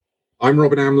I'm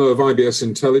Robin Amler of IBS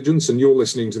Intelligence, and you're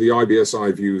listening to the IBS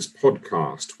iViews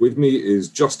podcast. With me is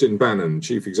Justin Bannon,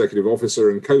 Chief Executive Officer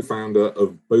and co-founder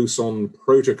of Boson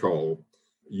Protocol,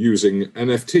 using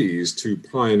NFTs to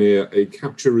pioneer a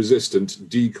capture-resistant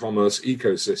d-commerce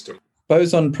ecosystem.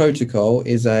 Boson Protocol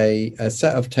is a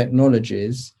set of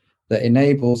technologies that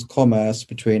enables commerce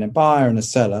between a buyer and a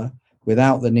seller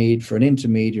without the need for an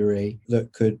intermediary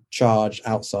that could charge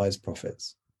outsized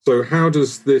profits. So how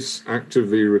does this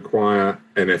actively require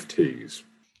NFTs?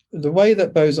 The way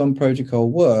that Boson Protocol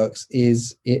works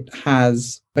is it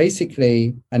has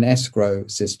basically an escrow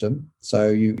system. So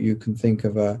you can think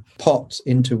of a pot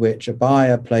into which a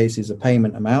buyer places a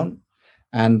payment amount,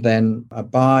 and then a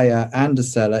buyer and a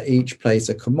seller each place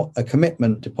a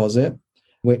commitment deposit,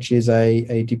 which is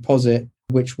a deposit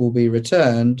which will be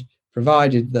returned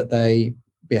provided that they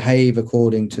behave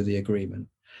according to the agreement.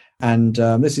 And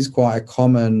this is quite a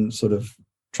common sort of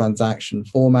transaction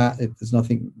format. There's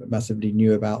nothing massively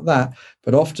new about that.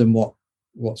 But often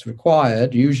what's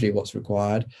required, usually what's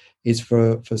required, is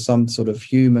for some sort of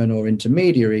human or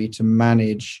intermediary to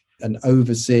manage and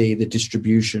oversee the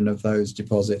distribution of those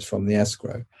deposits from the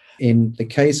escrow. In the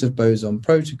case of Boson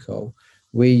Protocol,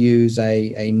 we use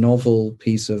a novel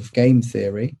piece of game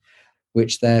theory,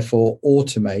 which therefore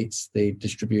automates the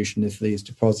distribution of these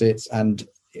deposits and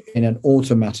in an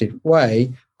automatic way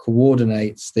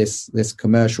coordinates this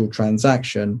commercial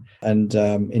transaction and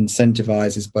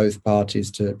incentivizes both parties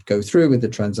to go through with the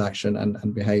transaction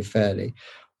and behave fairly.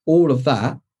 All of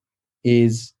that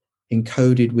is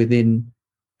encoded within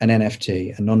an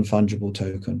NFT, a non-fungible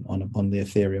token on the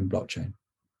Ethereum blockchain.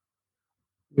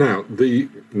 Now, the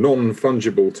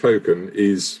non-fungible token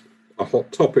is a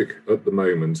hot topic at the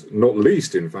moment, not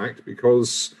least, in fact,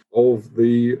 because of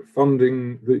the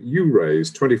funding that you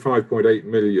raised, $25.8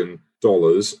 million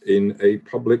in a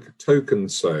public token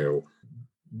sale.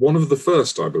 One of the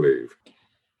first, I believe.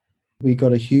 We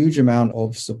got a huge amount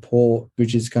of support,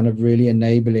 which is kind of really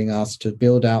enabling us to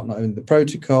build out not only the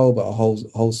protocol, but a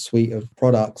whole suite of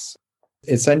products.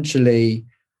 Essentially,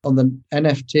 on the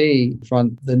NFT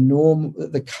front,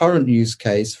 the current use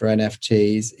case for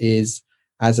NFTs is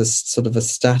as a sort of a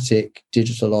static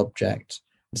digital object.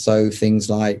 So things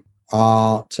like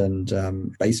art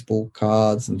and baseball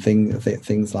cards and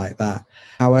things like that.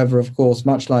 However, of course,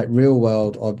 much like real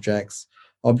world objects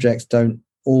don't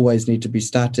always need to be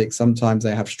static. Sometimes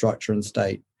they have structure and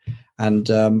state. And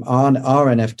our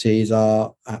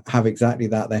NFTs have exactly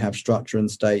that. They have structure and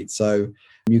state. So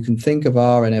you can think of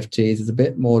our NFTs as a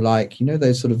bit more like,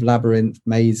 those sort of labyrinth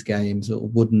maze games, little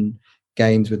wooden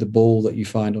games with a ball that you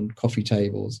find on coffee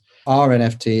tables. Our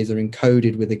NFTs are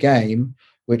encoded with a game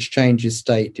which changes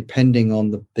state depending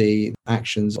on the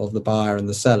actions of the buyer and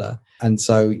the seller. And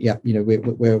so,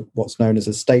 we're what's known as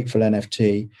a stateful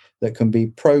NFT that can be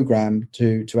programmed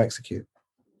to execute.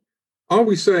 Are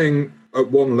we saying at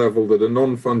one level that a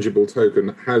non-fungible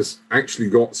token has actually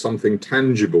got something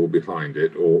tangible behind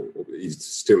it, or is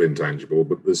still intangible,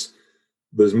 but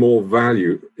there's more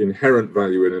value, inherent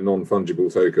value in a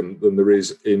non-fungible token than there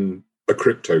is in a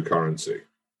cryptocurrency?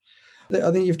 I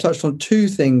think you've touched on two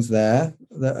things there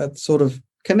that are sort of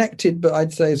connected, but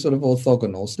I'd say sort of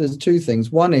orthogonal. So there's two things.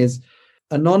 One is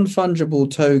a non-fungible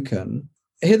token.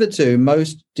 Hitherto,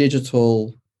 most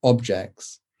digital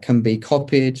objects can be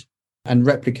copied and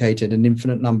replicated an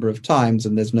infinite number of times,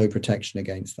 and there's no protection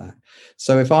against that.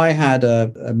 So if I had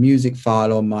a music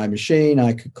file on my machine,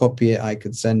 I could copy it, I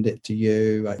could send it to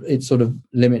you. It's sort of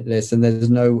limitless, and there's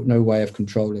no way of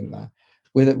controlling that.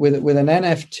 With an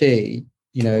NFT,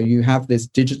 you have this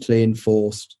digitally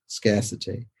enforced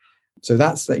scarcity. So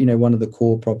that's one of the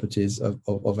core properties of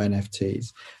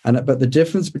NFTs. But the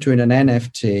difference between an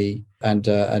NFT and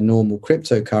a normal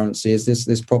cryptocurrency is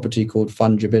this property called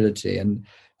fungibility.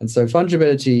 And so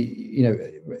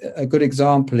fungibility, a good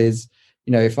example is,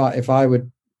 if I were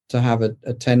to have a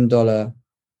 $10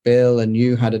 bill and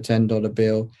you had a $10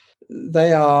 bill,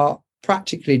 they are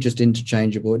practically just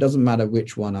interchangeable. It doesn't matter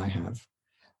which one I have.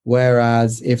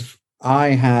 Whereas if I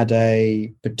had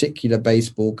a particular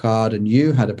baseball card and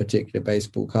you had a particular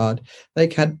baseball card, they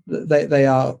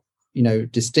are,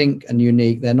 distinct and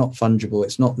unique. They're not fungible.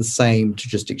 It's not the same to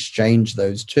just exchange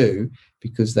those two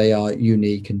because they are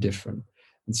unique and different.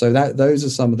 And so those are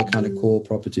some of the kind of core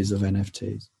properties of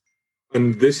NFTs.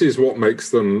 And this is what makes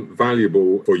them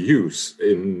valuable for use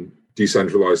in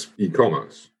decentralized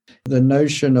e-commerce. The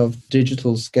notion of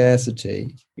digital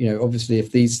scarcity, obviously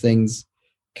if these things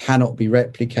cannot be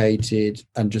replicated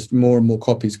and just more and more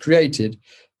copies created,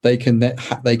 they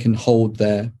can hold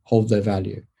their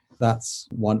value. That's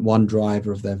one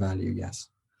driver of their value, yes.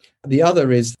 The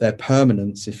other is their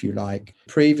permanence, if you like.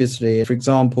 Previously, for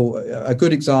example, a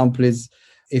good example is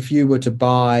if you were to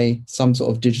buy some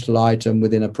sort of digital item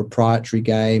within a proprietary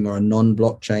game or a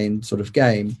non-blockchain sort of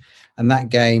game, and that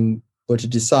game were to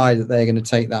decide that they're going to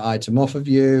take that item off of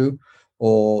you,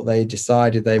 or they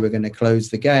decided they were going to close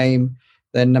the game,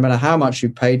 then no matter how much you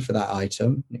paid for that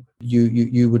item,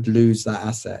 you would lose that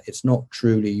asset. It's not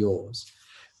truly yours.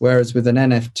 Whereas with an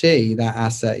NFT, that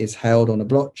asset is held on a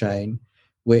blockchain,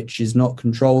 which is not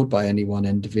controlled by any one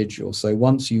individual. So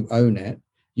once you own it,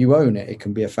 you own it. It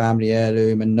can be a family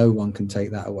heirloom and no one can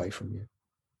take that away from you.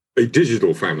 A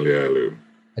digital family heirloom.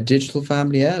 A digital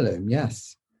family heirloom,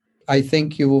 yes. I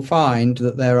think you will find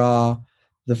that there are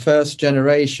the first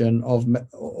generation of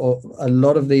a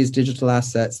lot of these digital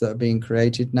assets that are being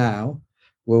created now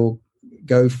will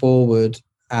go forward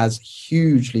as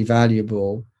hugely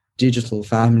valuable digital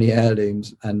family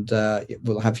heirlooms, and it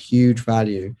will have huge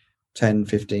value 10,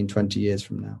 15, 20 years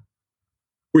from now.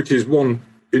 Which is one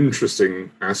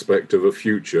interesting aspect of a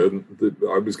future that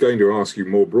I was going to ask you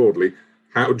more broadly.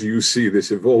 How do you see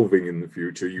this evolving in the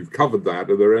future? You've covered that.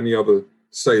 Are there any other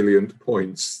salient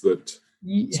points that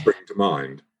spring to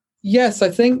mind? Yes, I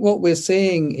think what we're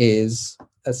seeing is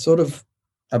a sort of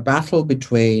a battle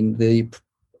between the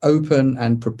open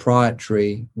and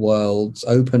proprietary worlds,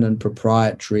 open and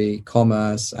proprietary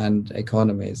commerce and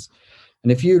economies.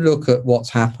 And if you look at what's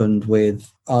happened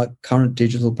with our current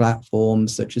digital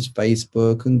platforms such as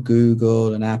Facebook and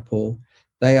Google and Apple,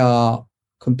 they are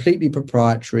completely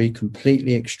proprietary,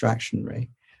 completely extractionary,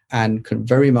 and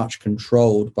very much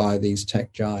controlled by these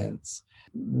tech giants.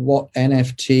 What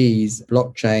NFTs,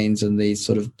 blockchains, and these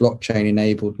sort of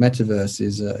blockchain-enabled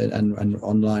metaverses and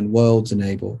online worlds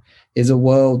enable is a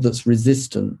world that's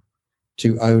resistant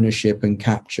to ownership and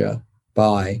capture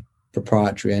by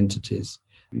proprietary entities.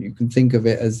 You can think of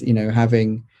it as,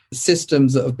 having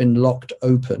systems that have been locked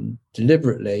open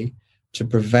deliberately to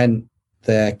prevent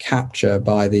their capture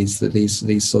by these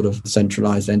sort of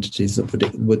centralized entities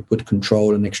that would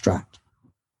control and extract.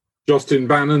 Justin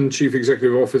Bannon, Chief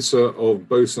Executive Officer of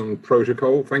Boson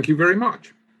Protocol, thank you very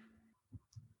much.